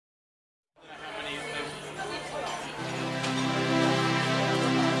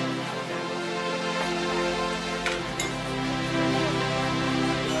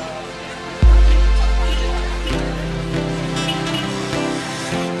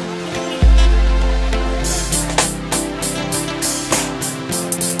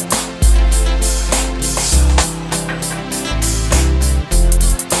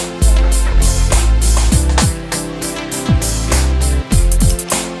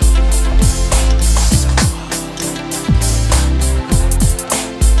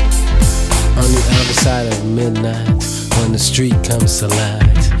side of midnight, when the street comes to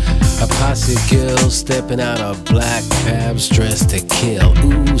light, a posse of girls stepping out of black cabs dressed to kill.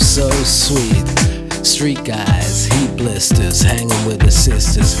 Ooh, so sweet. Street guys, heat blisters, hanging with the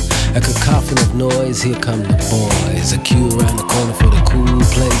sisters. A cacophony of noise, here come the boys. A queue around the corner for the cool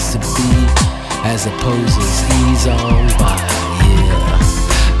place to be, as the posers ease on by, yeah.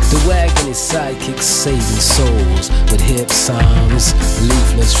 The wagon is sidekicks saving souls with hip psalms,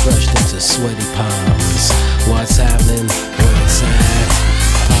 leaflets crushed into sweaty palms. What's happening? Where it's at?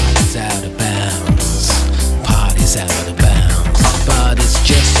 Party's out of bounds. Party's out of bounds. But it's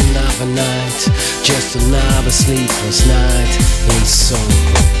just another night, just another sleepless night in Soho.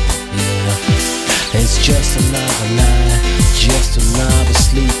 Yeah, it's just another night, just another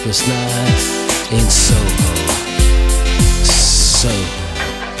sleepless night in Soho. Soho.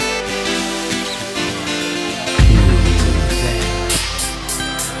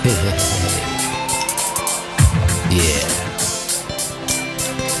 Yeah.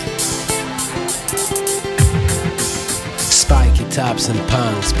 Spiky tops and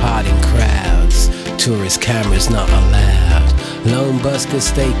punks, partying crowds. Tourist cameras not allowed. Lone buskers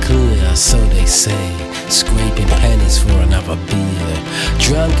stay clear, so they say. Scraping pennies for another beer.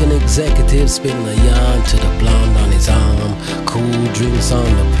 Drunken executives spitting a yarn to the blonde on his arm. Cool drinks on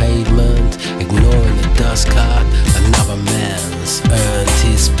the pavement, ignoring the dust cart. Another man's earned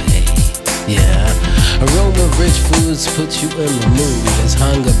his pay. Yeah, aroma of rich foods puts you in the mood. As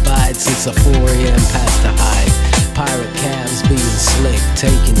hunger bites, it's a 4 a.m. past the hike. Pirate cabs being slick,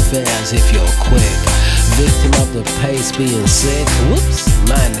 taking fares if you're quick. Victim of the pace being sick. Whoops,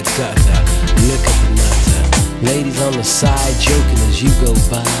 mind the gutter, look at the nutter. Ladies on the side joking as you go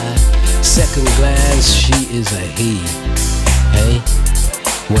by. Second glance, she is a he. Hey,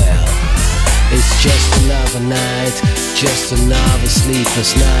 well, it's just another night, just another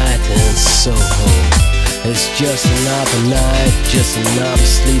sleepless night in Soho. It's just another night, just another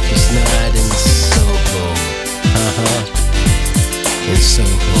sleepless night in Soho. In Soho.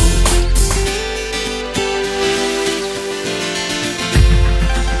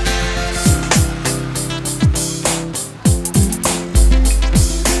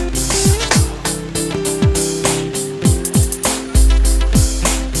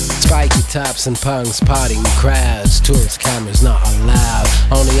 Spiky tops and punks, partying crowds, tourist cameras not allowed.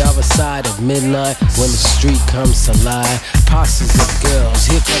 On the other side of midnight, when the street comes to lie, posses of girls,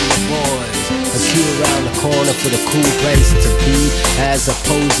 here come the boys. A queue around the corner for the cool place to be, as the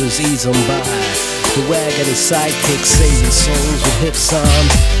posers ease on by. The wagon is sidekicks saving souls with hip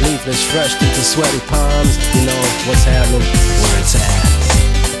psalms, leaflets crushed into sweaty palms. You know what's happening? Where it's at.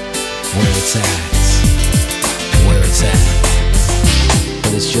 Where it's at. Where it's at.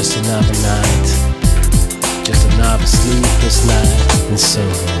 But it's just another night, just another sleepless night in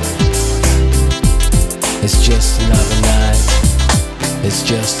Soho. It's just another night, it's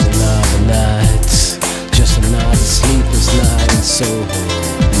just another night, just another sleepless night in Soho.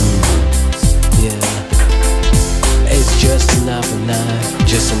 Yeah, it's just another night,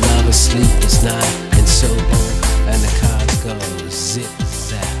 just another sleepless night in Soho. And the car goes zip.